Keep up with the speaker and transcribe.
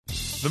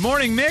The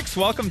Morning Mix.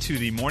 Welcome to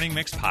the Morning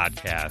Mix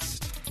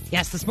podcast.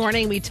 Yes, this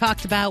morning we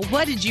talked about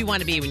what did you want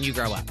to be when you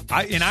grow up?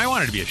 I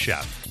wanted to be a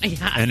chef,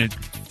 Yeah. and it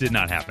did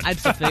not happen.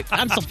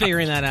 I'm still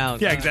figuring that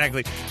out. Yeah,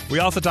 exactly. We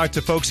also talked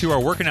to folks who are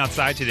working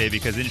outside today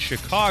because in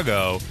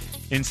Chicago,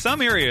 in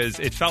some areas,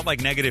 it felt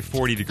like negative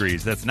 40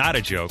 degrees. That's not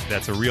a joke.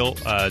 That's a real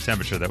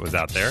temperature that was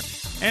out there.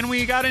 And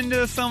we got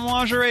into some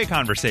lingerie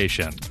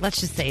conversation. Let's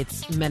just say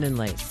it's men in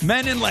lace.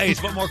 Men in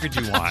lace. What more could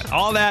you want?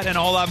 All that and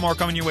a whole lot more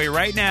coming your way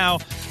right now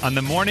on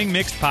the Morning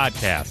Mix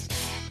podcast.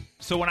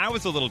 So when I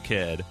was a little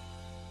kid,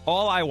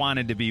 all I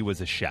wanted to be was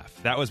a chef.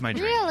 That was my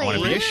dream. Really? I want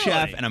to be a Really?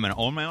 chef, and I'm going to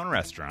own my own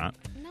restaurant.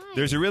 Nice.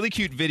 There's a really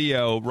cute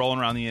video rolling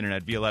around the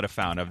internet Violetta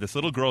found of this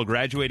little girl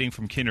graduating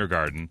from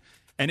kindergarten.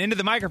 And into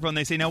the microphone,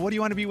 they say, now, what do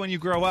you want to be when you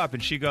grow up?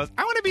 And she goes,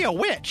 I want to be a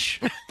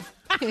witch.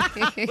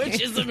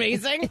 Which is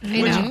amazing.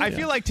 Which I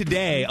feel like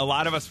today, a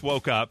lot of us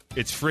woke up,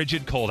 it's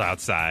frigid cold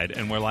outside,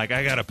 and we're like,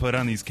 I got to put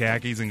on these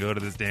khakis and go to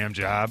this damn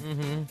job.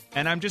 Mm-hmm.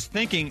 And I'm just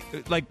thinking,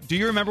 like, do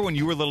you remember when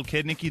you were a little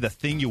kid, Nikki, the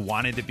thing you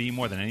wanted to be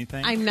more than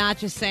anything? I'm not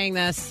just saying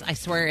this. I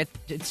swear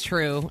it's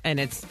true, and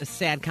it's a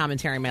sad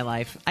commentary in my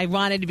life. I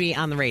wanted to be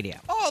on the radio.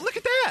 Oh, look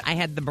at that. I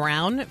had the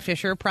brown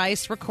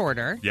Fisher-Price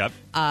recorder. Yep.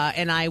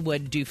 And I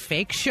would do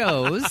fake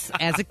shows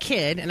as a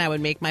kid, and I would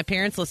make my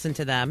parents listen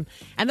to them.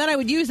 And then I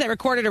would use that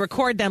recorder to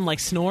record them, like,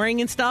 snoring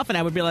and stuff, and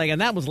I would be like,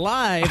 and that was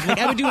live. Like,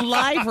 I would do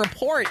live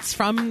reports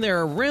from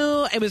their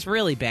room. It was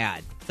really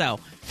bad. So,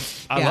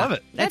 I love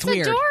it. That's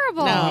weird.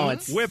 adorable. No,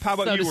 it's Whip, how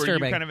about so you? Were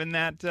disturbing. you kind of in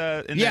that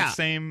that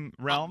same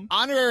realm?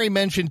 Honorary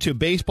mention to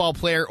baseball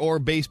player or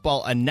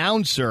baseball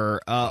announcer.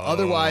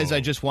 Otherwise,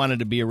 I just wanted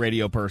to be a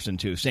radio person,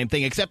 too. Same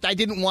thing, except I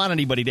didn't want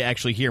anybody to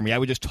actually hear me. I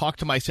would just talk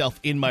to myself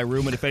in my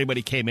room, and if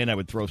anybody came in, I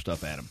would throw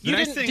stuff at them.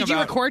 Did you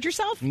record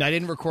yourself? And I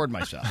didn't record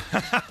myself.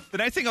 The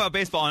nice thing about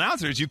baseball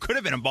announcers, you could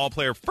have been a ball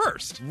player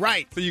first.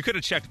 Right. So you could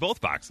have checked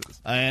both boxes.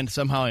 And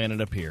somehow I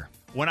ended up here.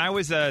 When I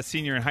was a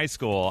senior in high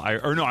school, I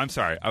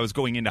was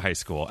going into high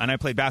school, and I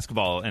played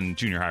basketball in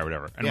junior high or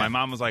whatever. And Yeah. my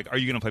mom was like, are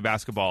you going to play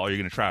basketball or are you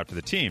going to try out for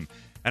the team?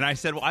 And I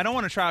said, well, I don't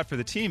want to try out for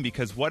the team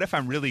because what if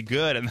I'm really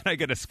good and then I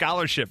get a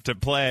scholarship to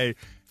play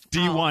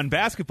D1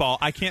 basketball?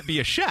 I can't be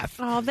a chef.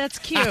 Oh, that's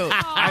cute.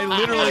 I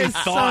literally That is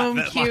thought so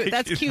that, cute. like,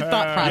 That's cute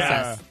thought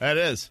process. That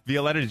is.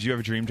 Violetta, did you have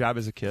a dream job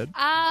as a kid?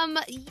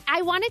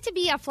 I wanted to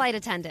be a flight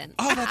attendant.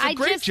 Oh, that's a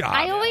great job.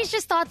 I always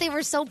just thought they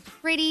were so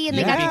pretty, and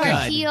they Yeah. got to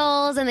wear Good.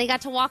 heels, and they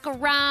got to walk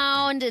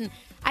around, and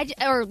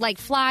or like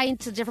fly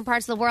into different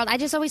parts of the world. I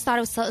just always thought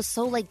it was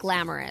so like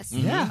glamorous.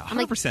 Yeah, I'm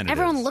like, 100% it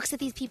everyone is. looks at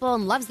these people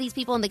and loves these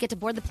people, and they get to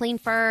board the plane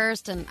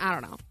first, and I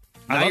don't know.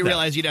 I Now love you that.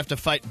 realize you'd have to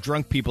fight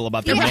drunk people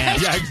about their Yeah.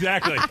 masks. Yeah,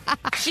 exactly.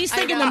 She's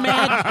thinking the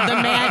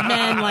Mad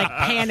Men, like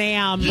Pan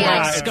Am, Yeah,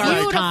 like it's Scarlet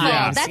beautiful.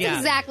 Times. That's Yeah.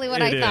 exactly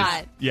what It I is.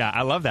 thought. Yeah,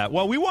 I love that.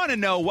 Well, we want to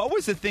know, what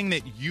was the thing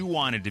that you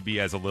wanted to be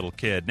as a little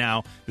kid?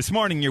 Now, this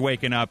morning you're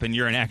waking up and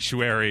you're an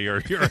actuary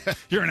or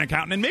you're an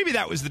accountant, and maybe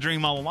that was the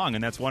dream all along,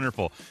 and that's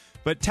wonderful.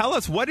 But tell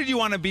us, what did you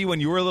want to be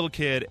when you were a little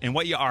kid and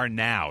what you are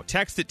now?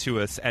 Text it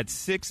to us at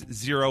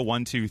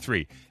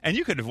 60123. And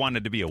you could have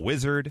wanted to be a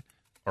wizard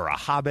or a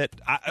hobbit.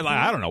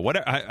 I don't know. What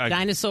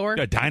Dinosaur?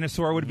 A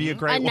dinosaur would be a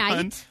great A one.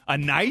 knight. A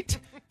knight?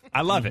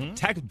 I love it.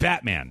 Text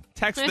Batman.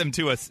 Text them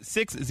to us,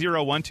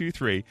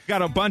 60123.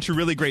 Got a bunch of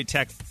really great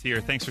texts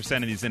here. Thanks for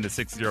sending these into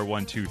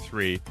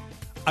 60123.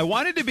 I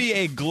wanted to be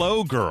a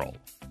glow girl,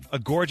 a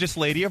gorgeous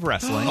lady of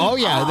wrestling. Oh,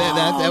 yeah.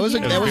 That was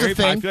It was a very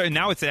thing. popular. And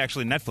now it's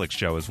actually a Netflix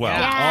show as well.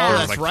 Yeah. There's Oh,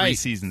 that's like 3 right.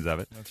 seasons of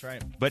it. That's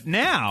right. But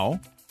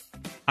now,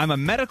 I'm a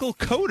medical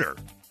coder.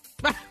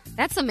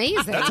 That's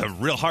amazing. That's a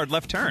real hard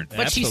left turn.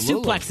 But she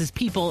Absolutely. suplexes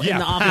people Yeah, in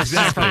the office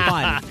just for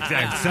fun.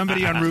 Exactly.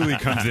 Somebody unruly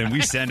comes in,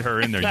 we send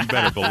her in there. You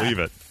better believe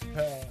it.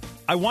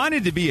 I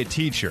wanted to be a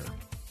teacher,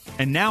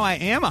 and now I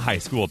am a high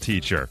school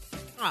teacher.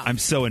 I'm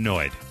so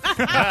annoyed.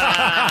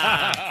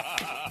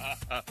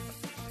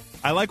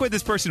 I like what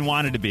this person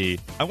wanted to be.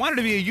 I wanted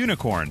to be a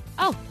unicorn.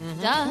 Oh,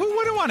 duh. Who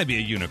wouldn't want to be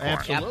a unicorn?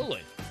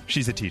 Absolutely.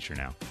 She's a teacher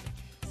now.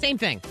 Same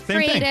thing. Same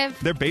Creative. thing.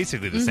 They're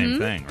basically the same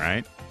thing,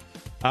 right?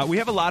 We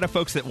have a lot of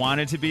folks that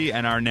wanted to be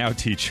and are now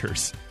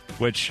teachers,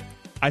 which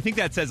I think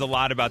that says a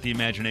lot about the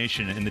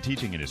imagination in the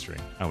teaching industry,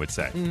 I would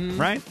say.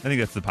 Right? I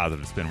think that's the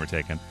positive spin we're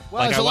taking.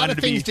 Well, there's a lot of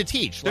things to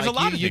teach. There's Like, a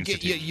lot you, of you things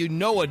get, to teach. You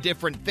know a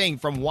different thing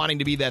from wanting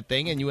to be that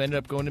thing, and you ended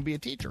up going to be a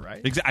teacher,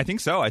 right? I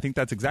think so. I think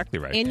that's exactly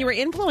right. And you were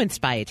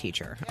influenced by a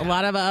teacher. A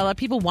lot of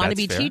people want to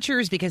That's be fair.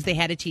 teachers because they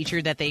had a teacher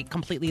that they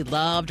completely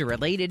loved or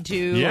related to,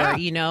 Yeah. or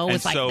And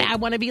it's like, so- I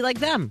want to be like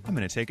them. I'm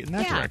going to take it in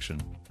that Yeah.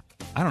 direction.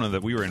 I don't know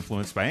that we were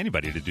influenced by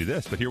anybody to do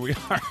this, but here we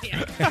are.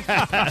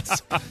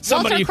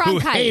 Somebody who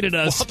Cronkite. hated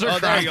us. Walter Oh,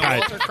 there you go. Cronkite.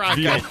 Walter Cronkite.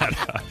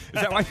 Violetta. Is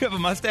that why you have a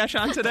mustache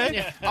on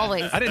today?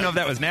 Always. I didn't know if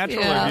that was natural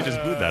or Yeah. if you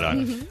just glued that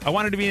on. I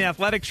wanted to be an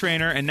athletic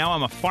trainer, and now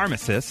I'm a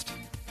pharmacist.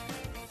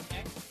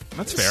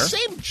 That's fair.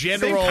 Same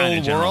general kind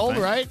of general world,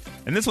 thing. right?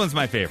 And this one's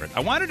my favorite.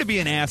 I wanted to be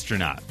an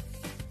astronaut,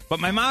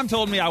 but my mom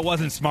told me I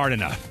wasn't smart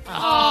enough.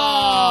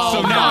 Oh,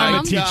 So now I'm a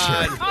Mom.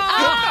 teacher.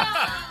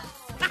 God.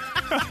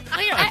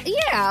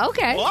 Yeah,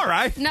 okay. Well, all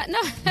right. No.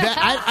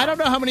 I don't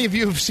know how many of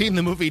you have seen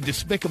the movie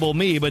Despicable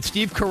Me, but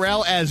Steve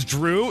Carell as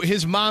Drew,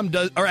 his mom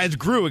does, or as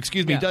Gru,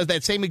 does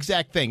that same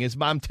exact thing. His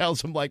mom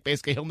tells him, like,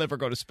 basically he'll never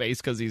go to space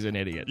because he's an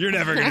idiot. You're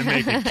never going to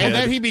make it, kid. And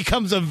then he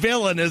becomes a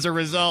villain as a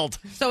result.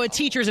 So a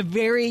teacher's a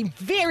very,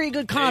 very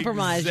good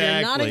compromise. You're not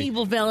an Exactly.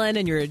 evil villain,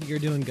 and you're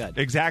doing good.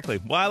 Exactly.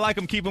 Well, I like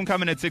them. Keep them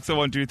coming at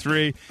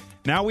 60123.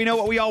 Now we know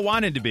what we all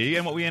wanted to be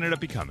and what we ended up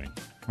becoming,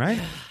 right?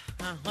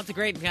 Oh, that's a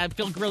great. I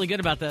feel really good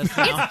about this. It's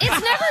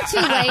never too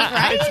late,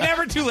 right? It's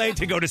never too late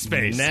to go to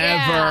space. Never.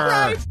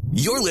 Yeah.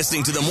 You're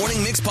listening to the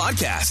Morning Mix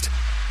podcast.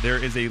 There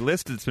is a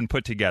list that's been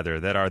put together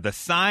that are the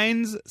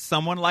signs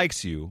someone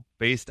likes you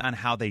based on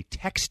how they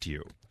text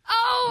you.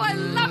 Oh, I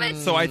love it.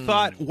 So I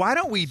thought, why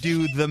don't we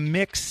do the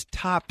Mix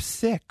Top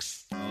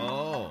 6?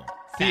 Oh.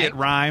 See, it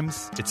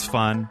rhymes. It's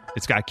fun.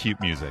 It's got cute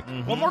music.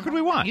 What more could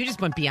we want? You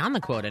just went beyond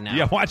the quota now.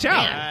 Yeah, watch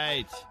out.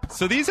 Right.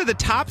 So these are the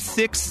top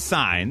 6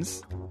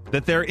 signs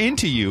that they're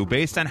into you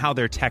based on how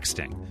they're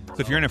texting. So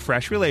if you're in a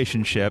fresh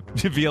relationship,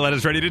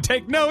 Violetta's ready to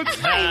take notes.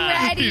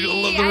 I'm ready. You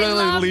I really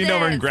love leaned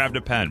over this. and grabbed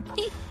a pen.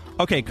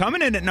 Okay,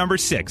 coming in at number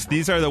 6.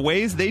 These are the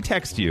ways they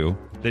text you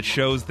that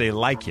shows they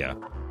like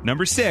you.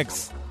 Number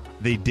 6,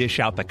 they dish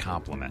out the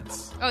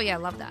compliments. Oh, yeah, I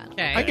love that.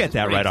 Okay. I get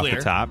that Pretty right clear. off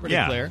the top. Pretty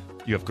yeah. clear.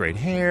 You have great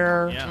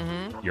hair.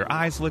 Yeah. Your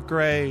eyes look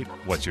great.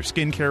 What's your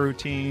skincare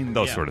routine?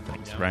 Those Yeah. sort of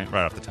things, Yeah. right?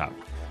 Right off the top.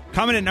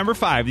 Coming at number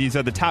 5, these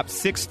are the top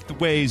 6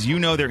 ways you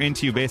know they're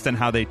into you based on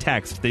how they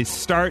text. They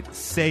start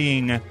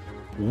saying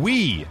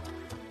we.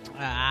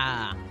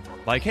 Ah.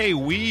 Like, hey,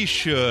 we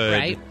should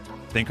Right.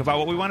 think about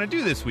what we want to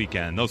do this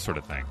weekend. Those sort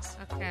of things.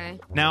 Okay.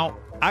 Now,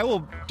 I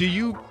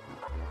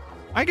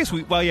guess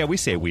we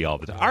say we all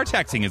the time. Our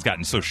texting has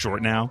gotten so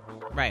short now.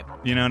 Right.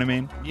 You know what I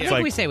mean? I It's think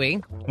like, we say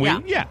we. We?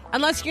 Yeah.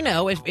 Unless,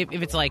 if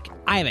it's like,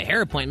 I have a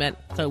hair appointment,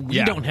 so we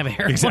Yeah. don't have a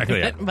hair Exactly,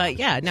 appointment. But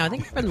yeah, no, I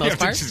think for the most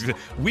part.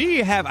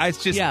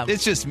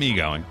 It's just me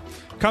going.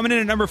 Coming in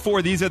at number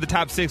 4, these are the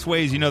top 6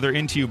 ways you know they're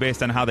into you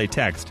based on how they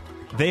text.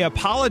 They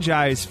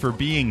apologize for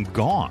being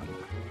gone.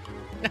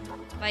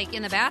 Like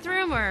in the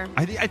bathroom or?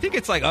 I think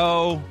it's like,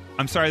 oh,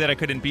 I'm sorry that I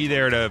couldn't be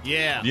there to,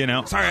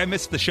 Yeah. sorry I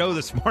missed the show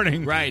this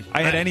morning. Right. I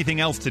had Right. anything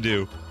else to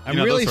do. I'm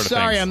those really sort of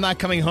sorry things. I'm not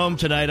coming home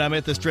tonight. I'm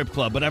at the strip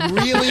club, but I'm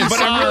really But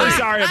sorry. I'm really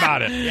sorry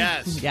about it.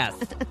 Yes. Yes.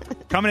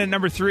 Coming in at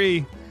number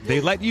 3, they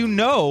let you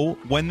know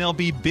when they'll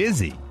be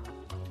busy.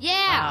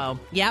 Yeah. Oh,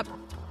 yep.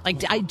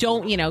 Like, I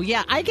don't,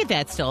 I get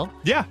that still.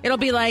 Yeah. It'll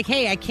be like,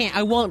 hey,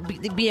 I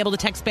won't be able to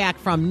text back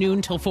from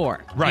noon till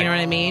 4. Right. You know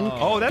what I mean?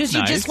 Oh, that's Because you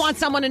just nice. want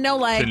someone to know,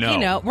 like, To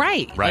know.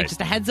 right. Right. Like, just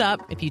a heads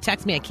up. If you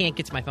text me, I can't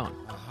get to my phone.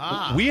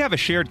 We have a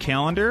shared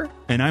calendar,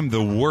 and I'm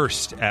the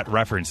worst at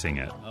referencing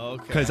it.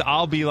 Okay. Because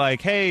I'll be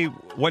like, hey,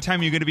 what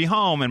time are you going to be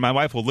home? And my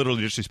wife will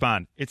literally just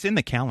respond, it's in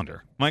the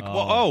calendar. I'm like,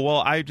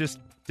 well, I just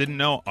didn't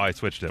know. Oh, I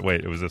switched it.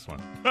 Wait, it was this one.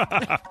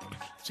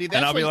 See, that's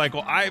And I'll be when- like,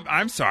 well,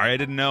 I'm sorry. I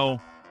didn't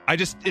know.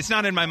 It's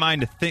not in my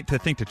mind to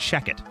think to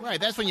check it. Right,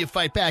 that's when you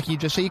fight back. You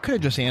just say, you could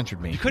have just answered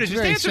me. You could have it's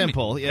just very answered me.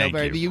 simple. Yeah,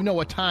 Thank you. You know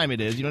what time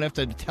it is. You don't have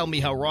to tell me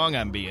how wrong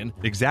I'm being.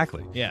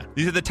 Exactly. Yeah.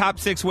 These are the top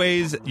 6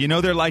 ways you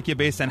know they're like you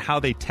based on how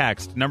they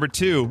text. Number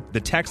 2, the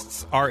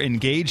texts are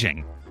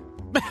engaging.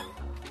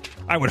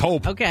 I would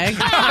hope. Okay.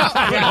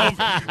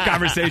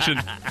 Conversation.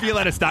 You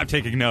let us stop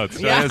taking notes.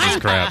 Yeah. This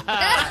is crap.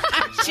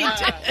 She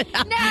did.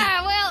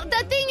 Nah, well,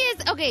 the thing is,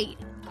 okay,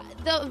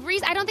 the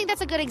reason I don't think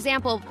that's a good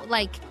example.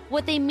 Like,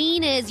 what they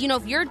mean is,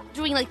 if you're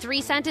doing like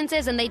 3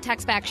 sentences and they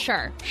text back,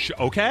 sure.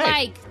 Okay.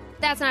 Like,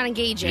 that's not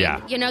engaging.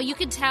 Yeah. You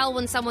could tell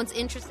when someone's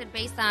interested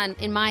based on,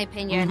 in my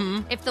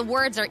opinion, if the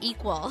words are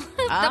equal.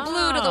 The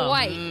blue to the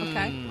white.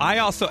 Okay. I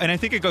also, and I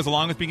think it goes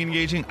along with being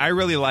engaging. I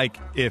really like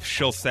if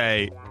she'll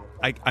say,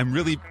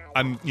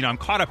 I'm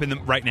caught up in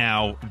right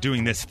now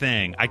doing this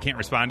thing. I can't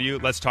respond to you.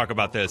 Let's talk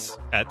about this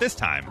at this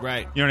time.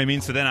 Right. You know what I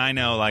mean? So then I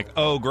know, like,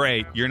 oh,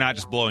 great, you're not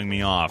just blowing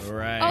me off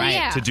Right. Oh,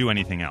 yeah. to do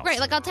anything else.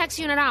 Right, like I'll text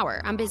you in an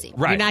hour. I'm busy.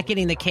 Right. You're not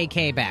getting the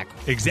KK back.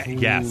 Exactly.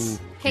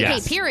 Yes. KK,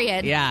 Yes.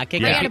 period. Yeah, KK.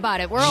 Forget about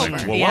it. We're over.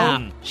 Whoa, whoa.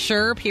 Yeah.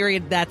 Sure,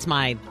 period. That's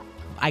I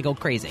go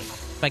crazy.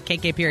 But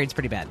KK period's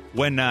pretty bad.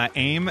 When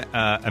AIM,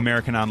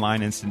 American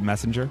Online Instant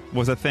Messenger,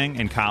 was a thing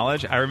in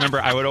college, I remember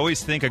I would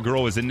always think a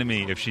girl was into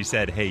me if she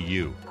said, hey,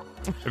 you.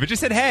 If it just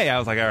said, hey, I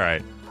was like, all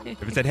right.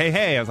 If it said,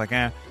 hey, I was like,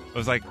 eh. It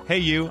was like, hey,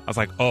 you. I was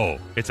like, oh,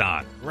 it's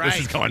on. Right.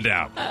 This is going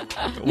down.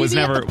 Was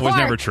Meet me at the park.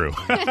 never true.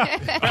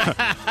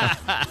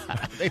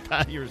 They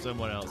thought you were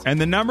someone else. And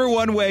the number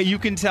one way you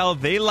can tell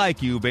they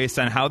like you based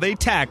on how they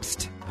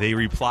text, they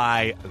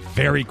reply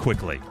very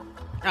quickly.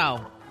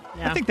 Oh.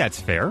 Yeah. I think that's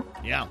fair.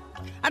 Yeah.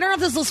 I don't know if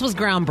this list was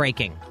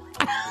groundbreaking.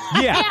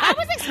 Yeah. Yeah, I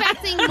was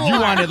expecting more. You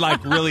wanted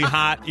like really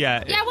hot, Yeah, I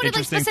wanted like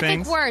interesting specific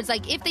things. words.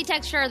 Like if they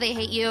text, sure, they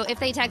hate you. If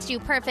they text you,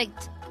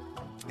 perfect.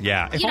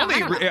 Yeah. If You know, only, I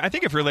don't know. I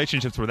think if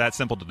relationships were that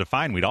simple to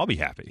define, we'd all be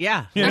happy.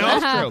 Yeah. You know?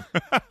 That's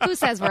true. Who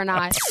says we're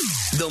not?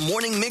 The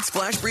Morning Mix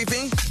Flash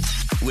Briefing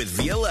with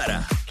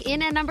Violetta. back.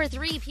 In at number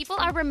 3, people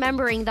are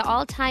remembering the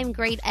all-time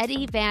great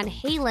Eddie Van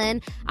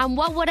Halen on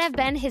what would have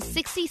been his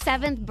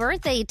 67th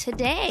birthday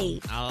today.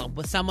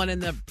 With someone in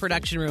the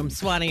production room,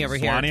 Swanee over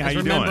Swanee, here, how is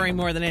you remembering doing?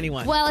 more than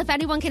anyone. Well, if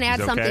anyone can add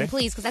He's something, okay?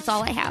 please, because that's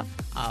all I have.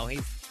 Oh,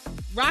 he's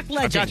rock I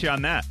legend. got you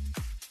on that.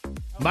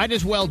 Might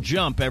as well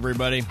jump,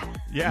 everybody.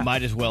 Yeah.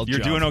 Might as well You're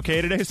jump. doing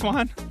okay today,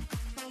 Swan?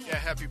 Yeah,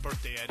 happy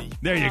birthday, Eddie.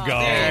 There you go.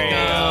 there you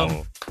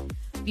go.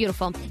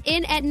 Beautiful.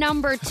 In at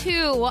number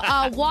 2,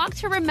 Walk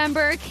to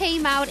Remember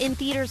came out in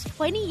theaters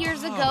 20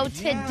 years ago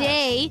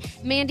today.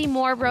 Mandy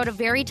Moore wrote a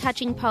very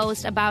touching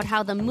post about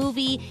how the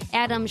movie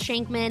Adam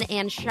Shankman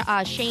and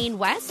Shane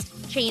West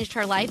changed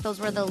her life. Those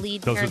were the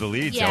leads. Those were the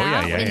leads. Yeah,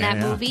 Oh, yeah, in that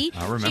yeah. movie.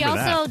 I remember she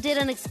also that. did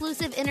an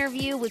exclusive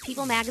interview with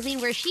People Magazine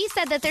where she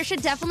said that there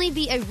should definitely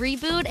be a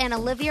reboot and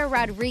Olivia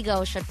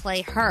Rodrigo should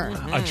play her.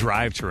 A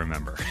Drive to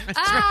Remember. Right,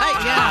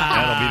 yeah.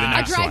 That'll be the A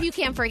next drive one. you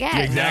can't forget.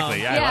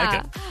 Exactly.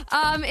 Yeah,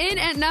 I like it. In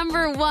at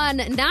number 1,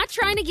 not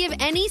trying to give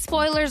any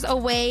spoilers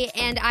away,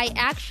 and I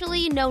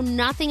actually know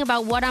nothing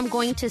about what I'm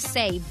going to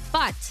say,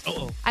 but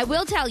I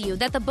will tell you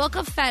that the book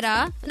of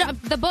Feta, no,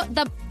 the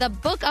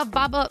book of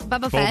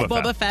Boba Fett.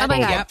 Boba Fett. Oh my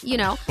God, Yep. you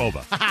know.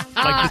 Boba.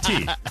 Like the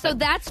tea. So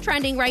that's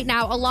trending right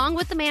now, along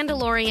with The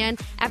Mandalorian,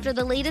 after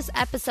the latest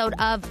episode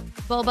of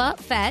Boba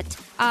Fett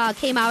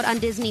came out on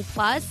Disney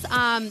Plus.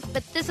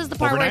 But this is the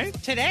part where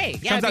Overnight? Today.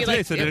 Yeah, Comes it'd out be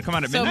today, so did it come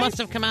out at So it midnight? must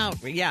have come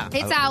out. Yeah.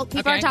 it's out.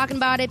 People Okay. are talking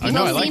about it. I People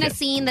know, I have like seen a it.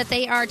 scene that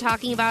they are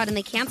talking about, and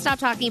they can't stop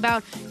talking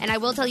about. And I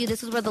will tell you,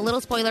 this is where the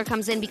little spoiler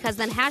comes in, because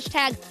then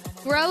hashtag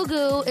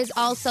Grogu is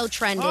also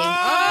trending.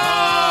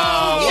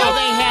 Yeah,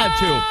 they had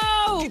to.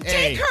 Oh,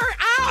 Hey. take her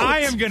out. I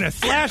am going to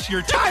slash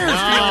your tires.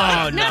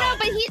 Oh, No,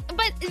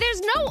 but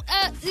there's no.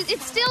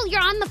 It's still,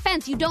 you're on the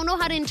fence. You don't know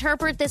how to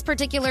interpret this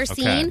particular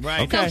scene.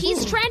 Right. So Okay.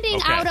 he's trending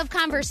Okay. out of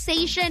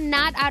conversation,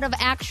 not out of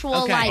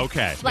actual Okay.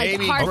 Okay. like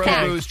Maybe hard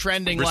facts. Grogu's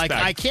trending Respect.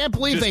 like, I can't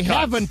believe Just they cuts.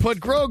 haven't put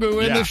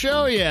Grogu in Yeah. the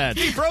show yet.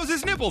 He froze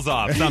his nipples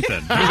off.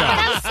 Something. Who But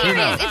knows? I'm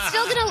serious.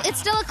 It's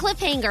still a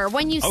cliffhanger.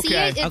 When you see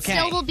Okay. it, it Okay.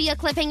 still will be a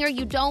cliffhanger.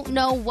 You don't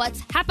know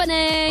what's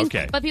happening.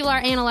 Okay. But people are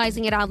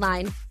analyzing it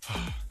online.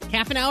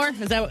 Half an hour?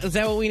 Is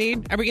that what we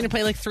need? Are we going to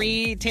play like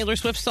 3 Taylor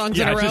Swift songs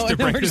in Yeah, a row? just to and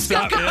then break we're this just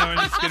up. Yeah,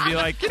 we're just going to be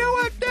like, you know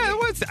what?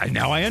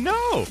 Now I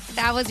know.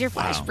 That was your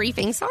flash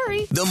briefing.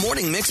 Sorry. The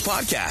Morning Mix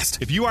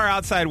Podcast. If you are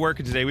outside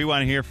working today, we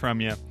want to hear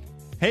from you.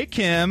 Hey,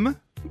 Kim.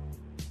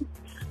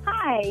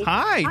 Hi.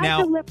 Hi.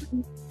 Now,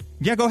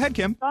 Go go ahead,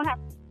 Kim. ahead.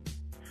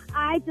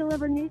 I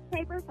deliver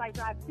newspapers. I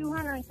drive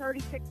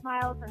 236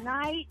 miles a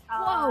night.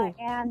 Whoa.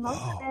 And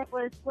most of it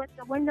was with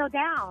the window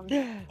down.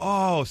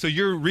 Oh, so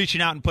you're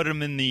reaching out and putting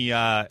them in the,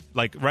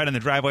 like, right in the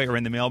driveway or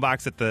in the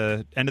mailbox at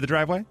the end of the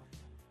driveway?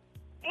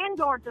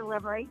 Indoor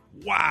delivery.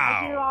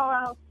 I do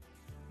Wow. all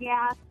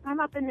yeah, I'm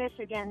up in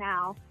Michigan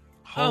now.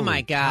 Oh my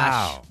Holy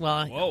gosh. cow.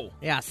 Well, Whoa.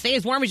 yeah, stay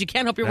as warm as you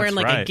can. Hope you're That's wearing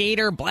like a right.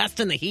 gator,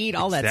 blasting the heat,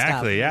 all that stuff.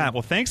 Exactly, yeah.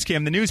 Well, thanks,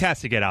 Kim. The news has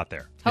to get out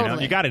there. You know,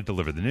 Totally. you got to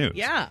deliver the news.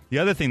 Yeah. The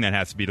other thing that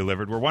has to be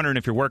delivered, we're wondering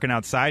if you're working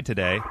outside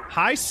today.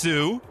 Hi,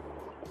 Sue.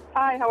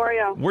 Hi, how are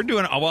you? We're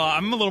doing, well,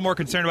 I'm a little more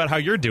concerned about how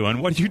you're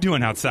doing. What are you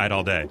doing outside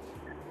all day?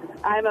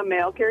 I'm a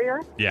mail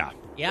carrier. Yeah.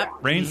 Yep.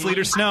 Rain, sleet,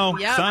 or snow,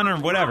 Yep. sun, or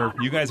whatever.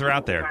 You guys are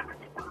out there.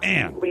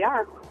 Man. We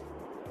are.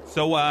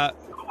 So,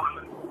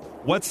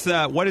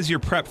 what is your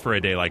prep for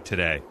a day like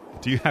today?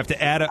 Do you have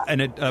to add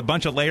a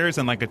bunch of layers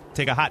and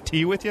take a hot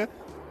tea with you?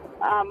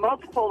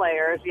 Multiple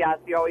layers, yes.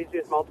 You always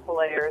use multiple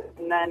layers.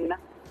 And then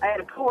I had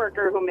a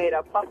coworker who made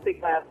a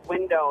plexiglass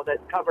window that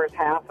covers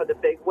half of the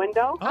big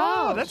window.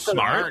 Oh, that's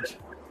smart.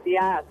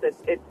 Yes,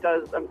 it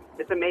does.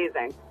 It's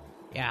amazing.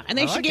 Yeah, and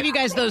they should give you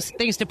guys those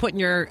things to put in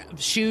your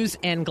shoes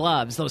and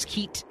gloves, those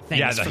heat things.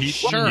 Yeah, the for heat.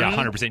 Sure. Yeah,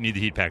 100% need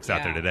the heat packs out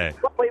there Yeah. today.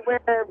 Well, we wear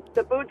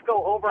the boots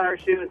go over our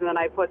shoes, and then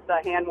I put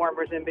the hand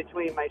warmers in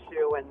between my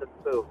shoe and the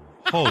boot.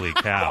 Holy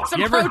cow.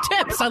 Some You ever- pro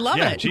tips. I love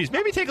Yeah, it. geez.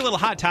 Maybe take a little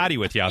hot toddy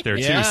with you out there,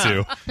 Yeah.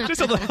 too, Sue.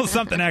 Just a little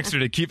something extra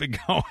to keep it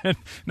going.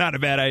 Not a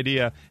bad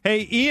idea.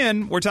 Hey,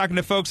 Ian, we're talking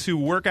to folks who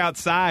work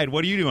outside.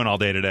 What are you doing all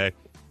day today?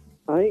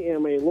 I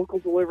am a local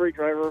delivery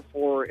driver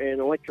for an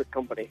electric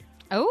company.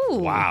 Oh.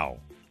 Wow.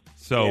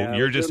 So Yeah,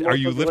 you're we just, do are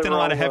you local lifting a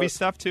lot of delivery heavy all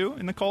stuff, too,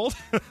 in the cold?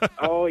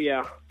 Oh,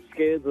 yeah.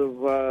 Skids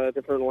of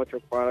different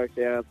electric products.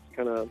 Yeah, it's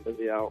kind of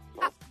busy out.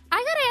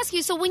 I gotta ask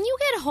you, so when you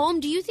get home,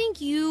 do you think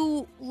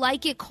you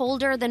like it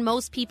colder than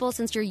most people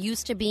since you're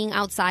used to being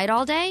outside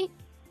all day?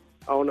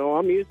 Oh, no,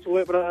 I'm used to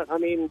it, but I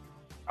mean,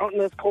 out in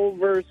this cold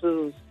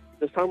versus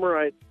the summer,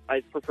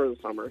 I prefer the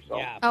summer. So.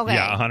 Yeah. Okay.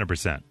 Yeah,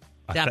 100%.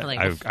 Definitely.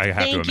 I have to Thank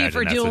imagine you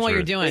for that's doing the what you're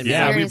truth. doing.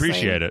 Yeah, we Seriously.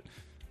 appreciate it.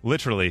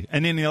 Literally.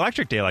 And in the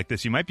electric day like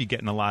this, you might be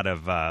getting a lot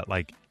of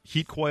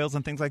heat coils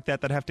and things like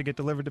that have to get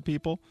delivered to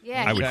people.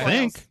 Yeah, I heat would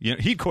coils. think.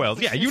 Heat coils.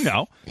 Yeah, you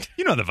know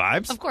the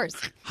vibes. Of course.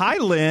 Hi,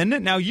 Lynn.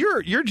 Now,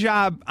 your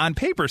job on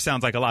paper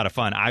sounds like a lot of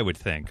fun, I would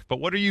think. But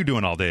what are you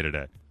doing all day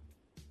today?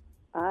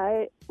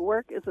 I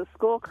work as a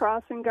school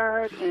crossing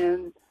guard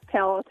in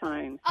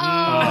Palatine.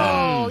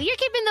 Oh, you're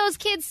keeping those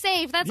kids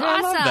safe. That's Yeah, I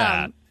awesome. love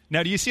that.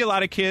 Now, do you see a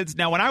lot of kids?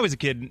 Now, when I was a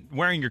kid,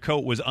 wearing your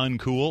coat was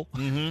uncool.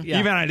 Yeah.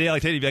 Even on a day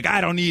like today, you'd be like,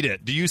 I don't need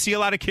it. Do you see a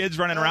lot of kids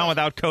running around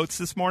without coats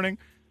this morning?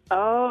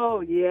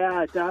 Oh,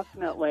 yeah,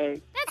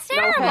 definitely. That's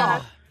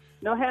terrible.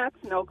 No hats,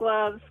 no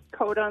gloves,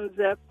 coat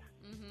unzipped.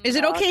 Is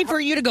it okay for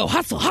you to go,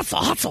 hustle, hustle,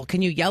 hustle?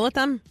 Can you yell at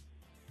them?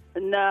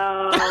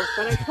 No,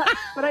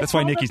 but That's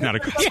why Nikki's not a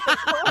Christian.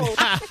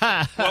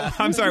 Well,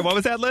 I'm sorry, what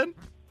was that, Lynn?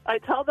 I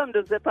tell them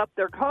to zip up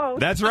their coat.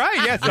 That's right.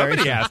 Yeah,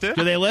 somebody has to.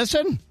 Do they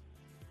listen?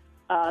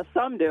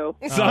 Some do.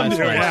 Some do,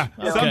 yeah.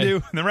 Okay. Some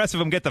do. The rest of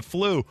them get the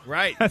flu.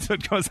 Right. That's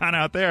what goes on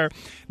out there.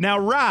 Now,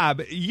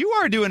 Rob, you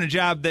are doing a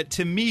job that,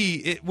 to me,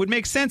 it would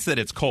make sense that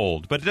it's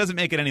cold, but it doesn't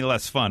make it any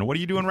less fun. What are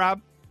you doing,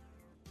 Rob?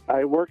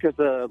 I work as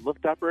a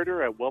lift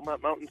operator at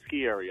Wilmot Mountain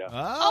Ski Area.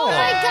 Oh,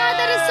 my God,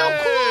 that is so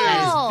cool.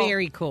 That is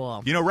very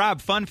cool. You know, Rob,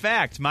 fun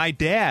fact, my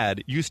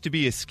dad used to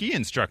be a ski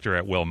instructor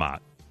at Wilmot.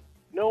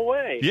 No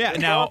way. Yeah,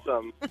 That's now,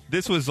 awesome.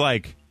 This was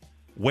like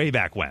way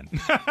back when.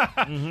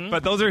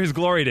 But those are his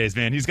glory days,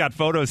 man. He's got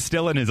photos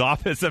still in his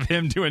office of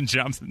him doing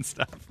jumps and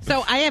stuff.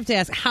 So I have to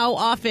ask, how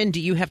often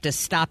do you have to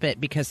stop it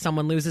because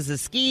someone loses a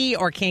ski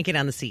or can't get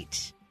on the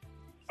seat?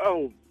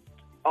 Oh,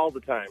 all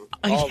the time.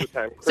 All the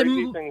time.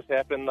 Crazy things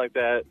happen like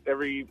that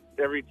every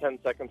 10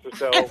 seconds or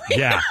so.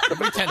 Yeah.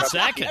 Every 10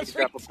 seconds.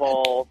 Drop a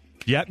ball.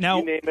 Yep. Now,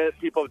 You name it,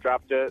 people have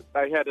dropped it.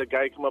 I had a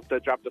guy come up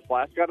that dropped a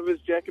flask out of his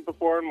jacket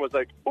before and was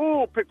like,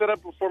 "Ooh, pick that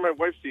up before my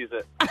wife sees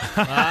it."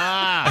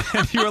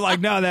 you were like,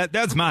 no,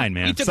 that's mine,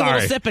 man. You took Sorry. a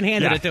little sip and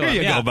handed Yeah, it to him.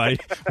 Here you Yeah. go, buddy.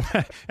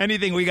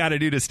 Anything we got to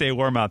do to stay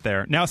warm out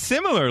there. Now,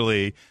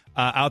 similarly,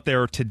 out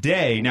there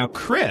today, now,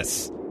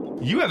 Chris,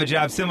 you have a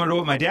job similar to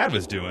what my dad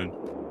was doing.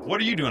 What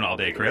are you doing all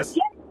day, Chris?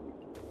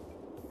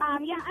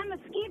 Yeah, I'm a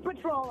ski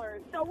patroller.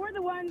 So we're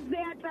the ones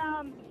that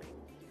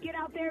get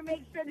out there,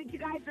 make sure that you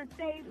guys are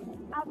safe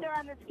out there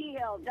on the ski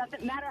hill.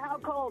 Doesn't matter how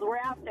cold, we're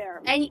out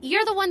there. And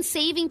you're the one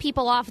saving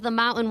people off the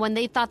mountain when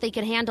they thought they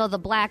could handle the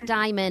black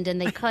diamond and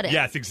they couldn't.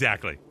 Yes,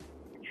 exactly.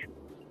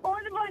 Or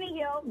the bunny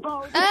hill,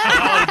 both.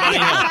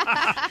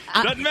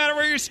 Doesn't matter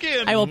where you're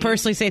skiing. I will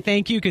personally say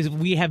thank you because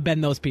we have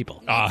been those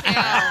people. Me too.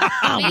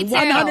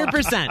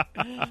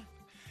 100%.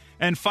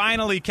 And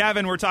finally,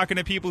 Kevin, we're talking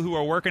to people who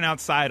are working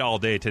outside all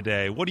day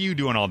today. What are you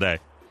doing all day?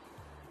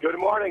 Good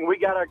morning. We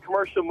got our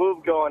commercial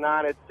move going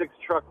on at 6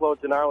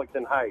 truckloads in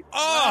Arlington Heights.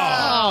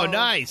 Oh,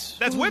 nice.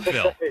 That's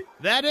Whipville.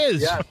 That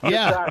is. Yes,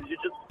 Yeah. you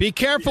just Be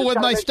careful with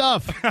my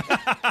stuff. 30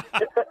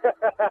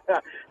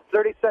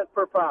 cents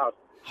per pound.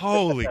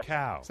 Holy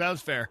cow.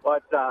 Sounds fair.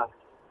 But the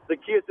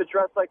key is to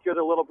dress like you're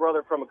the little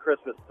brother from A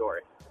Christmas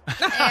Story.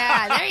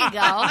 Yeah, there you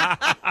go.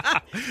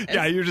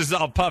 Yeah, you're just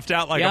all puffed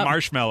out like Yep. a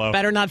marshmallow.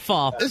 Better not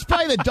fall. This is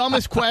probably the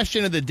dumbest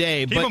question of the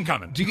day. Keep but 'em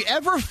coming. Do you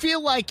ever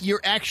feel like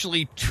you're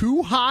actually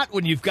too hot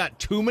when you've got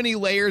too many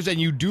layers and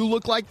you do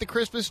look like the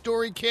Christmas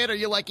Story kid? Or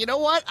you're like, you know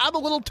what? I'm a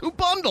little too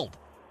bundled.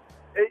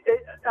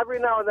 Every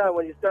now and then,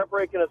 when you start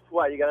breaking a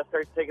sweat, you got to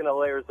start taking the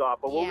layers off.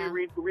 But when Yeah.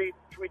 we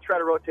try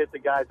to rotate the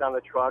guys on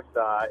the trucks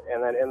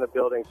and then in the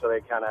building so they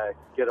kind of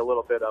get a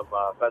little bit of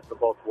best of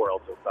both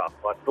worlds and stuff.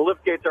 But the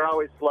lift gates are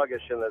always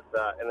sluggish in this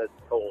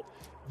cold.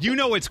 You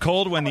know it's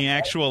cold when the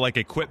actual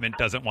equipment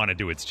doesn't want to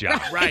do its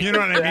job. Right. You know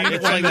what I mean?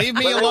 It's like, leave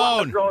me But they want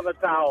alone. to throw in the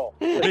towel.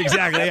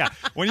 Exactly, yeah.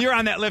 When you're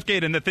on that lift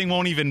gate and the thing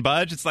won't even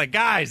budge, it's like,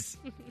 guys,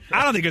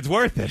 I don't think it's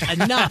worth it.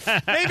 Enough.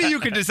 Maybe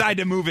you could decide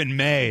to move in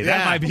May. That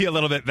Yeah. might be a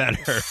little bit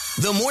better.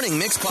 The Morning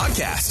Mix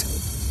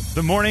Podcast.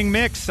 The morning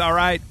mix. All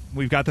right.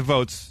 We've got the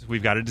votes.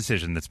 We've got a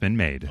decision that's been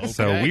made.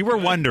 So we were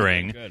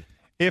wondering Good.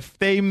 if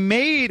they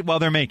made, well,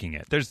 they're making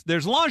it.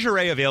 There's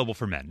lingerie available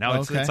for men. Now,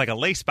 Okay. it's like a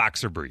lace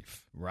boxer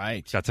brief. Right.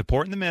 It's got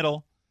support in the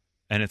middle,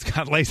 and it's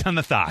got lace on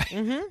the thigh.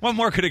 What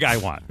more could a guy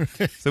want?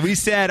 So we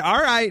said,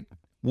 all right,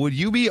 would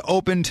you be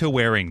open to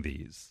wearing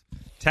these?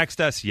 Text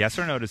us yes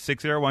or no to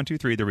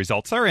 60123. The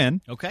results are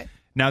in. Okay.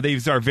 Now,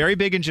 these are very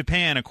big in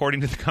Japan,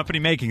 according to the company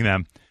making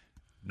them.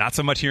 Not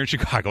so much here in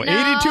Chicago. No.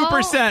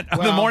 82% of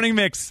the Well- morning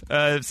mix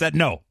said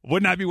no.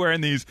 Would not be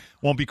wearing these.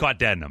 Won't be caught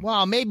dead in them.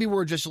 Well, maybe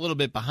we're just a little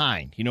bit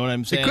behind. You know what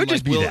I'm saying? could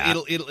just be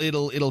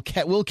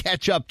that. We'll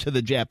catch up to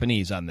the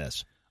Japanese on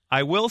this.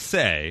 I will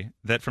say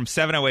that from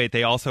 708,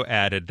 they also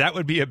added, that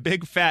would be a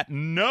big fat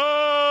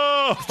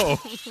no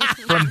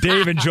from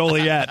Dave and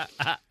Joliet.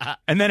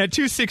 And then a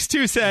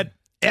 262 said,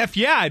 F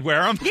yeah, I'd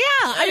wear them.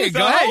 Yeah, There you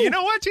go. Hey, you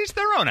know what? Teach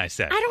their own, I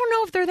say. I don't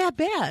know if they're that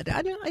bad.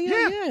 I don't.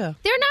 Yeah.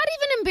 They're not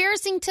even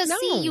embarrassing to No.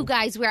 see you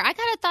guys wear. I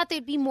kind of thought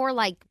they'd be more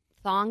like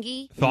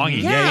thongy.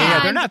 Thongy. Yeah.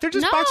 Yeah. They're not. They're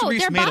just no, boxer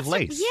briefs they're made of boxer-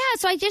 lace. Yeah,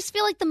 so I just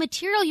feel like the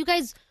material, you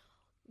guys,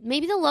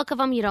 maybe the look of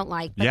them you don't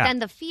like, but Yeah. then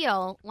the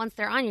feel, once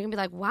they're on, you're going to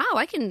be like, wow,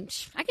 I can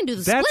do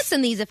the That's- splits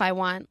in these if I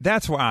want.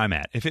 That's where I'm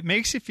at. If it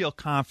makes you feel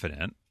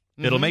confident,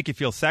 it'll make you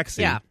feel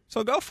sexy. Yeah.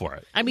 So go for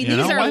it. I mean, You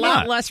these know, are why a lot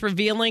not? less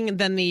revealing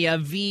than the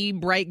V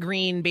bright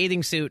green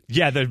bathing suit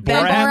Yeah, the that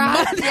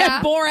Borat.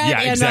 that Borat Yeah,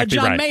 and exactly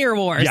John right. Mayer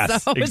wore.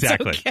 Yes, so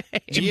exactly.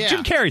 It's okay.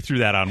 Jim Carrey threw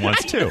that on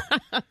once, too.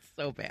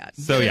 So bad.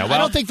 So, yeah, I well,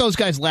 don't think those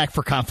guys lack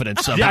for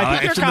confidence somehow. Yeah, I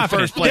think they're in the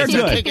confident. first place.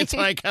 They're I good. think it's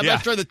like, I'm Yeah.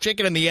 not sure the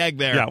chicken and the egg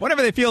there. yeah,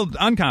 whenever they feel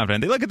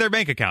unconfident, they look at their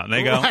bank account and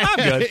they go, Right.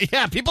 I'm good.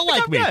 Yeah, people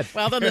like me. good.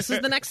 Well, then this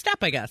is the next step,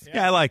 I guess.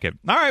 Yeah, I like it.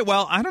 All right,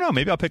 well, I don't know.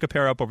 Maybe I'll pick a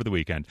pair up over the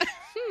weekend.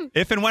 them.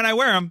 If and when I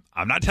wear them,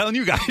 I'm not telling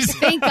you guys.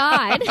 Thank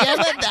God. Yeah,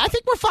 I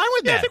think we're fine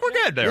with that. I think we're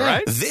good there,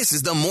 right? This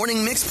is the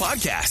Morning Mix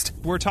Podcast.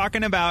 We're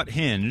talking about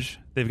Hinge.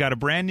 They've got a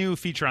brand new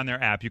feature on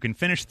their app. You can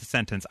finish the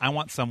sentence, I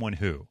want someone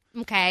who.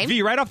 Okay.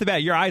 V, right off the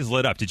bat, your eyes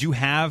lit up. Did you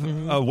have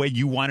a way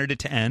you wanted it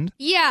to end?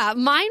 Yeah,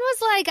 mine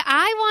was like,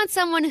 I want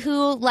someone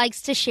who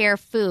likes to share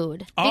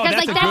food. Oh,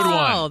 that's a good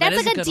one. That's That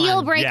is like a a good deal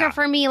one. breaker Yeah.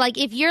 for me. Like,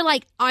 if you're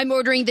like, I'm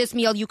ordering this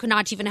meal, you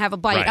cannot even have a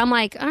bite. Right. I'm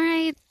like, all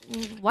right,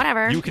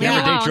 whatever. You can Leave me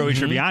never date alone. Joey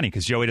Tribbiani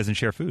because Joey doesn't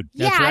share food.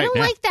 Yeah, That's I right. don't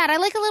Yeah. like that. I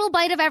like a little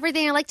bite of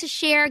everything. I like to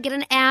share, get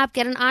an app,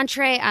 get an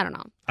entree. I don't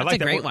know. I That's like a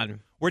that. great We're- one.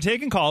 We're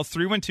taking calls,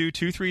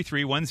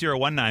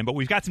 312-233-1019, but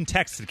we've got some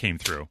texts that came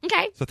through.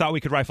 Okay. So I thought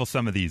we could rifle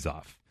some of these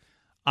off.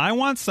 I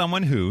want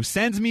someone who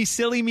sends me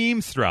silly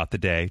memes throughout the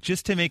day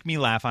just to make me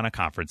laugh on a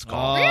conference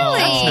call. Really?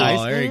 That's nice.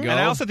 Oh, there you go. And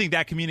I also think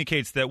that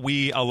communicates that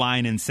we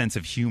align in sense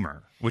of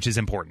humor, which is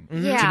important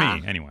Yeah. to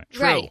me, anyway.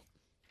 Right.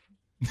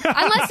 True.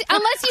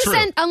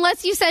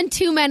 unless you send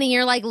too many,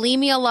 you're like, leave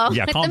me alone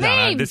Yeah, with calm the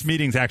down. memes. This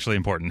meeting's actually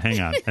important. Hang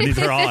on. And these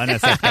are all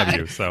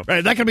NSFW. So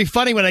Right, that can be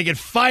funny when I get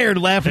fired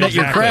laughing at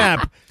your Exactly.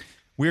 crap.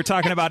 we're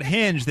talking about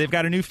Hinge. They've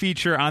got a new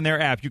feature on their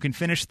app. You can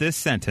finish this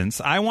sentence.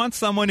 I want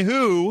someone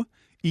who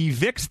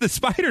evicts the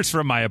spiders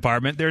from my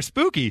apartment. They're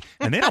spooky,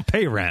 and they don't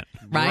pay rent.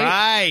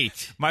 Right?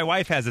 My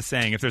wife has a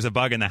saying, if there's a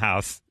bug in the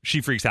house,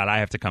 she freaks out. I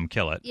have to come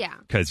kill it. Yeah.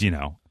 Because,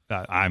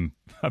 I'm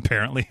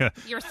apparently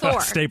You're Thor.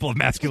 a staple of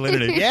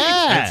masculinity.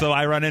 Yeah. And so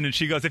I run in and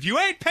she goes, if you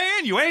ain't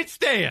paying, you ain't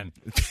staying.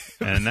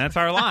 And that's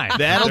our line.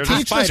 That'll There's a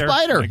teach the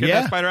spider. Get Yeah.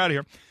 that spider out of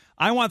here.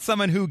 I want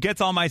someone who gets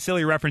all my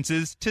silly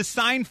references to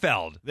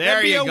Seinfeld. There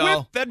That'd be you a go.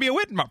 Whip, that'd be a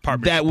wit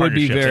partnership. That would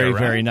be very, there, right?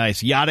 very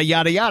nice. Yada,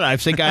 yada, yada. I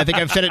think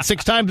I've said it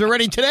 6 times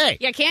already today.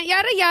 You can't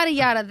yada, yada,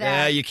 yada that.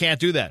 Yeah, you can't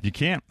do that. You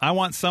can't. I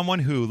want someone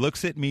who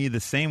looks at me the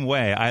same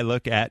way I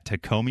look at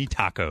Tacoma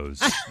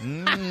tacos.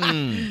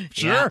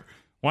 Sure. Yeah.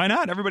 Why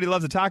not? Everybody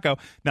loves a taco.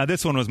 Now,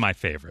 this one was my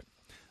favorite.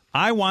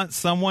 I want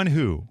someone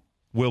who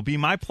will be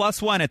my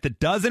 +1 at the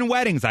dozen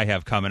weddings I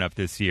have coming up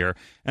this year,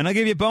 and I'll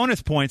give you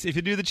bonus points if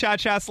you do the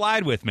cha-cha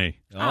slide with me.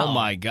 Oh,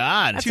 my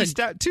God.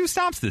 Two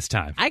stops this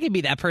time. I could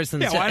be that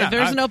person. Yeah, why If not?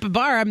 there's an open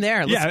bar, I'm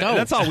there. Let's go.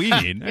 That's all we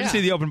need. I just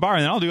need the open bar,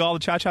 and then I'll do all the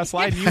cha-cha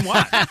slide you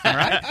want. All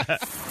right?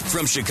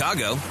 From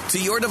Chicago to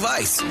your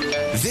device,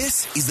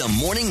 this is the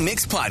Morning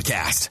Mix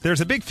Podcast. There's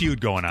a big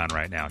feud going on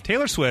right now.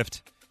 Taylor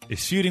Swift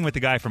is feuding with the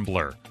guy from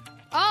Blur.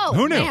 Oh,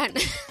 Who knew? man.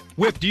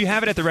 Whip, do you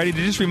have it at the ready to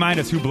just remind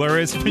us who Blur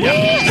is? Yeah,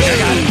 I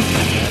got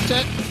it. That's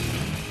it.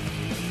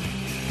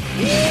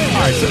 All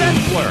right, so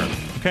that's Blur.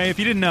 Okay, if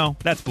you didn't know,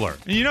 that's Blur.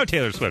 And you know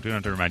Taylor Swift. We don't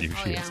have to remind you who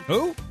she yeah. is.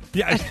 Who?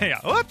 Yeah, yeah.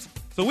 Whoops.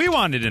 So we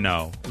wanted to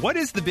know, what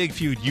is the big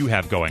feud you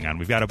have going on?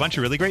 We've got a bunch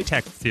of really great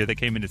texts here that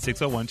came into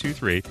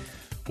 60123.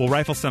 We'll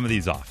rifle some of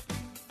these off.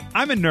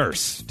 I'm a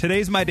nurse.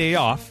 Today's my day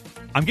off.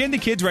 I'm getting the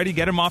kids ready,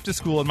 get them off to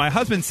school, and my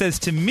husband says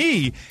to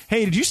me,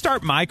 hey, did you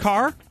start my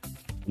car?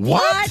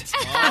 What?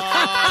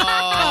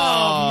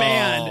 Oh,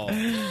 man.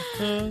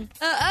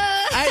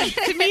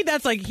 To me,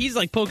 that's like he's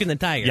like poking the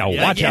tiger. Yeah,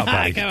 You're watch like, out,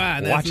 buddy. Come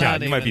on, that's Watch not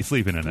out. You might even- be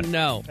sleeping in it.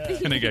 No. It's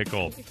going to get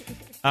cold.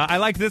 I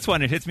like this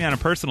one. It hits me on a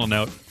personal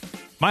note.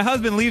 My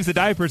husband leaves the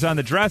diapers on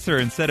the dresser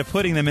instead of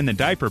putting them in the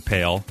diaper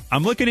pail.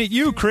 I'm looking at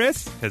you,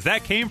 Chris, because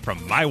that came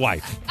from my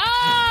wife. Oh!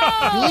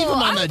 You leave them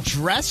on the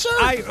dresser?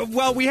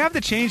 Well, we have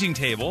the changing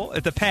table.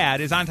 The pad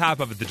is on top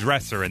of the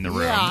dresser in the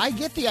room. Yeah, I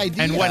get the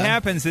idea. And what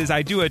happens is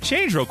I do a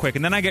change real quick,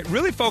 and then I get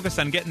really focused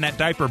on getting that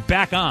diaper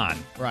back on.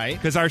 Right.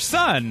 Because our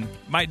son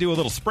might do a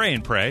little spray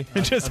and pray.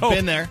 And just I've hope.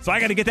 been there. So I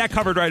got to get that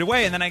covered right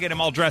away, and then I get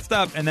him all dressed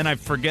up, and then I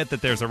forget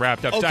that there's a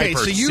wrapped up Okay, diaper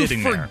so you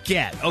sitting there.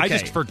 forget. I Okay.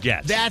 just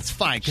forget. That's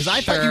fine, because I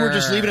thought you were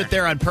just leaving it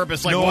there on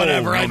purpose, like, No,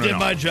 whatever, I no, did no.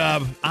 my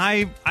job.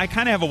 I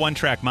kind of have a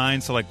one-track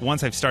mind, so like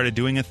once I've started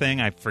doing a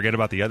thing, I forget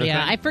about the other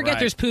Yeah, thing. I forget Right.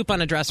 there's poop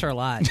on a dresser a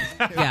lot.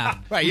 Yeah.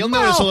 Right, you'll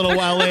notice a little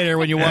while later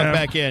when you walk Yeah.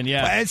 back in,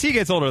 yeah. As he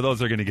gets older,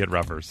 those are going to get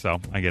rougher,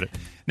 so I get it.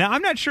 Now,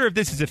 I'm not sure if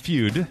this is a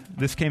feud.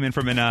 This came in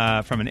from an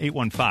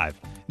 815.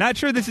 Not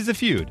sure this is a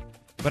feud,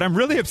 but I'm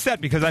really upset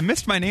because I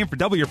missed my name for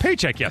double your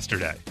paycheck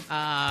yesterday.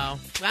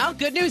 Well,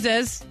 good news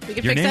is we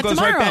can Your fix name that goes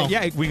tomorrow. right back.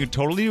 Yeah, we can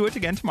totally do it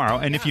again tomorrow.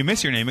 And if you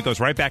miss your name, it goes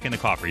right back in the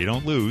coffer. You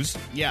don't lose.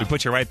 Yeah. We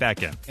put you right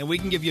back in. And we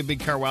can give you Big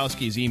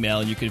Karwowski's email,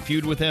 and you can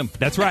feud with him.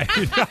 That's right.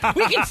 We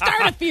can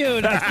start a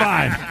feud. That's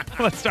fine.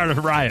 Let's start a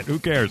riot. Who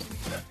cares?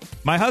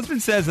 My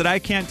husband says that I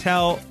can't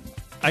tell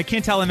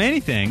him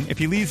anything if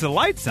he leaves the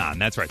lights on.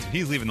 That's right. So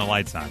he's leaving the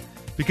lights on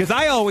because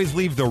I always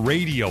leave the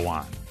radio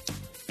on.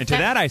 And to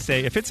that I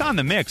say, if it's on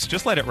the mix,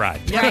 just let it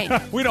ride.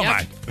 Right. We don't Yep.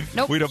 mind.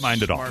 Nope. We don't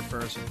mind at all. Smart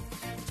person.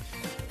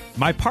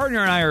 My partner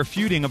and I are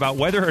feuding about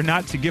whether or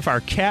not to give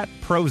our cat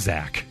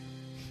Prozac.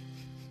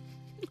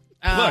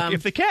 Look,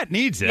 if the cat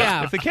needs it,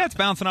 yeah. if the cat's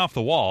bouncing off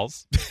the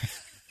walls,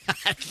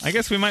 I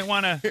guess we might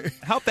want to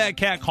help that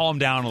cat calm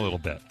down a little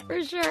bit.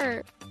 For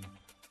sure.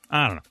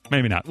 I don't know.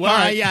 Maybe not. Well, All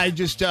right. yeah, I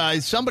just,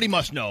 somebody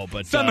must know,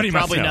 but Somebody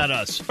must probably know. not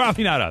us.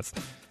 Probably not us.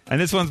 And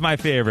this one's my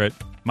favorite.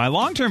 My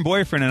long-term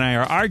boyfriend and I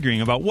are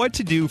arguing about what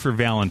to do for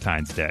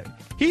Valentine's Day.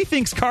 He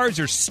thinks cards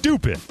are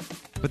stupid,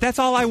 but that's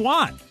all I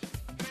want.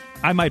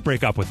 I might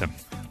break up with him.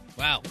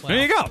 Wow. Well,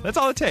 There you go. That's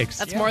all it takes.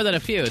 That's more than a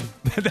feud.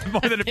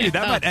 More than a few.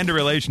 That might end a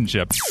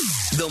relationship.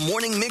 The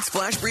Morning Mix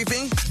Flash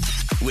Briefing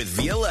with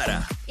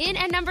Violetta. In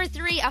at number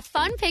 3, a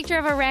fun picture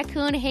of a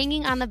raccoon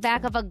hanging on the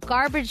back of a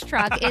garbage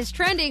truck is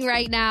trending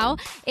right now.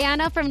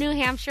 Anna from New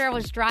Hampshire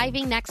was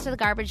driving next to the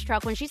garbage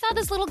truck when she saw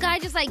this little guy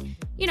just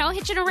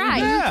hitching a ride.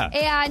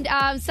 Yeah.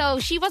 And so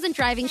she wasn't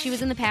driving. She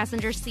was in the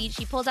passenger seat.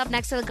 She pulled up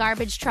next to the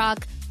garbage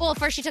truck. Well,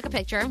 first she took a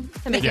picture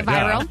to make it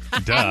viral.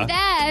 Duh. And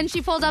then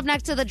she pulled up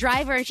next to the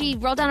driver and she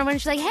rolled down the window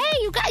and she's like, hey,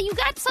 you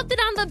got something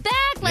on the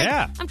back. Like,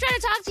 Yeah. I'm trying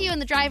to talk to you.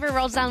 And the driver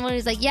rolls down the window and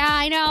he's like, yeah,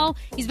 I know.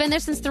 He's been there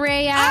since 3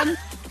 a.m.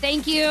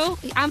 Thank you.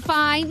 I'm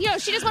fine.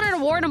 She just wanted to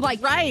warn him,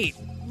 Right.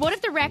 what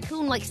if the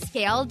raccoon,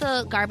 scaled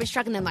the garbage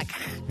truck and then, No,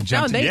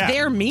 Jumped-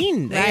 they're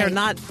mean. They Right. are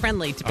not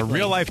friendly A typically.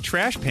 real-life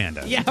trash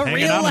panda. Yeah, a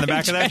hanging out in the real-life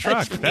back of that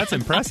trash truck. That's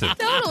impressive.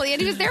 Totally,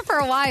 and he was there for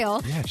a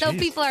while. Yeah, So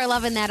geez. people are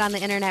loving that on the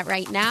internet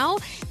right now.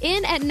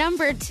 In at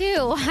number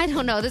 2, I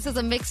don't know, this is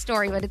a mixed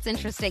story, but it's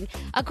interesting.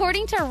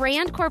 According to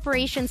Rand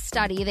Corporation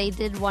study, they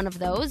did one of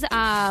those. During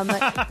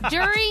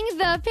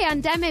the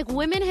pandemic,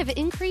 women have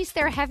increased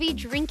their heavy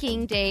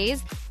drinking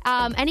days.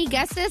 Any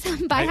guesses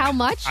by how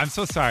much? I'm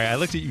so sorry. I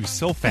looked at you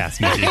so fast,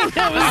 Nikki.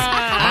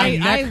 My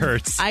neck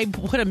hurts. I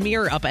put a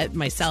mirror up at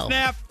myself.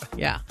 Snap.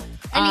 Yeah.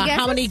 Any guesses?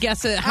 How many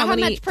guesses? How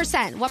many? much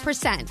percent? What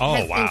percent Oh,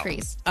 has wow.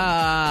 increased?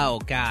 Oh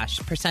gosh,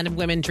 percent of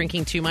women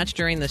drinking too much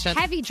during the shut.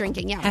 Heavy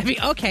drinking, yeah. Heavy.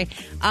 Okay.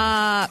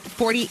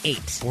 48.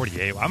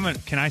 48.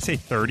 Can I say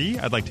 30?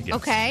 I'd like to guess.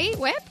 Okay,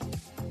 Whip?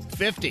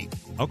 50.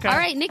 Okay. All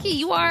right, Nikki,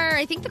 you are,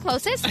 I think, the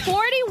closest.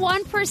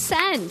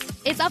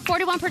 41%. It's up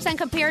 41%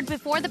 compared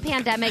before the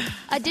pandemic.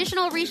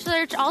 Additional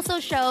research also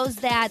shows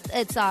that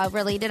it's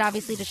related,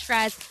 obviously, to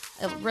stress,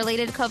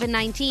 related to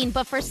COVID-19.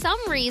 But for some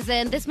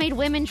reason, this made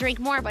women drink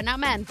more, but not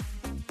men.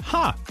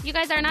 Huh. You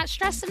guys are not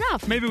stressed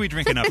enough. Maybe we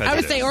drink enough. I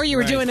would say, or you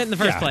were doing it in the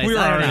first Yeah, place. we were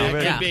I don't already- know.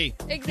 Yeah. Be.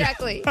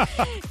 Exactly.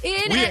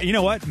 You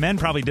know what? Men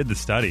probably did the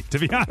study, to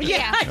be honest.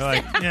 Yeah. They're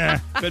like, yeah.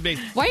 Could be.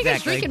 Why are you guys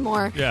Exactly. drinking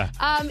more? Yeah.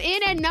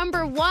 In at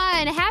number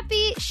 1,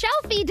 Happy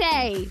Shelfie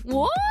Day.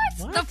 What?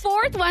 The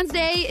fourth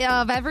Wednesday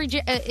of every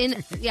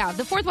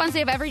the fourth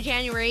Wednesday of every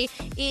January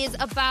is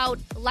about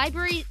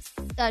Library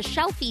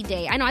Shelfie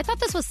Day. I know. I thought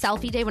this was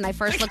Selfie Day when I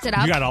first looked it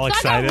up. You got all So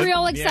excited. I got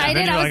real Yeah, excited.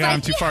 then you're I like, was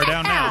I'm too far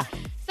down now.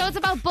 So it's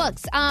about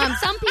books.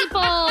 Some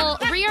people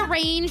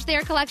rearrange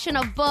their collection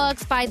of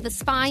books by the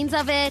spines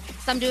of it.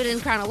 Some do it in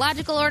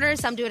chronological order.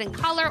 Some do it in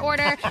color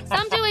order.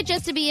 Some do it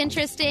just to be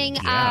interesting.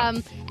 Yeah.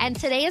 And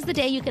today is the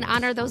day you can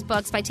honor those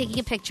books by taking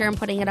a picture and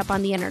putting it up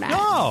on the internet.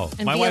 Oh,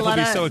 And my wife will be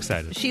Violetta, so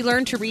excited. She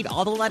learned to read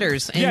all the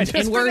letters Yeah, in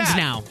just for words that.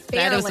 now.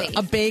 That is Barely.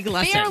 a big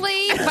lesson.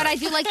 Barely, but I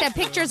do like that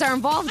pictures are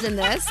involved in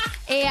this.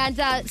 And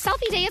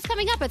Selfie Day is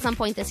coming up at some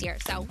point this year,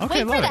 so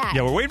Okay, wait for love it. that.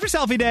 Yeah, we're waiting for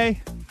Selfie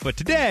Day, but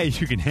today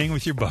you can hang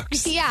with your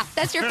books. Yeah,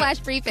 that's your flash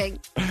briefing.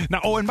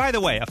 Now, and by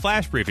the way, a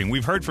flash briefing.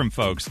 We've heard from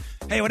folks.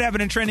 Hey, what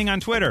happened in trending on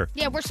Twitter?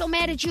 Yeah, we're so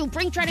mad at you.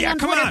 Bring trending Yeah, on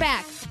come Twitter on.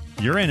 back.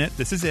 You're in it.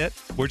 This is it.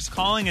 We're just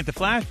calling it the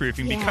flash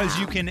briefing because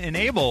Yeah. you can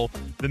enable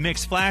the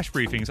mixed flash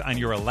briefings on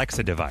your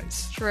Alexa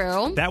device.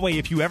 True. That way,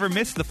 if you ever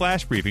miss the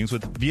flash briefings,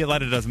 with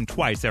Violetta does them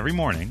twice every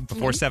morning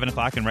before 7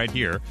 o'clock and right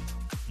here,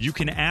 you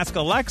can ask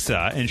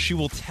Alexa and she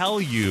will tell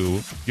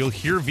you, you'll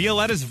hear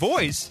Violetta's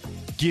voice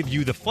give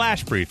you the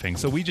flash briefing.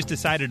 So we just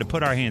decided to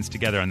put our hands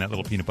together on that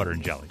little peanut butter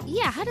and jelly.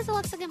 Yeah, how does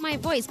Alexa get my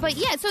voice? But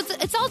yeah, so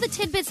it's all the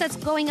tidbits that's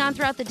going on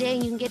throughout the day,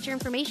 and you can get your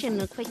information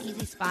in a quick,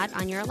 easy spot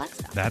on your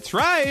Alexa. That's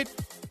right.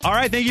 All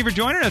right, thank you for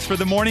joining us for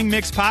the Morning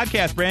Mix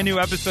podcast. Brand new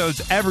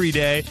episodes every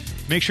day.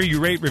 Make sure you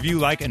rate, review,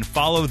 like, and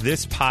follow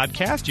this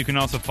podcast. You can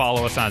also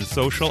follow us on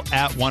social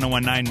at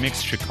 1019 Mix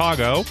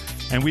Chicago.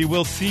 And we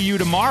will see you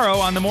tomorrow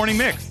on the Morning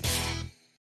Mix.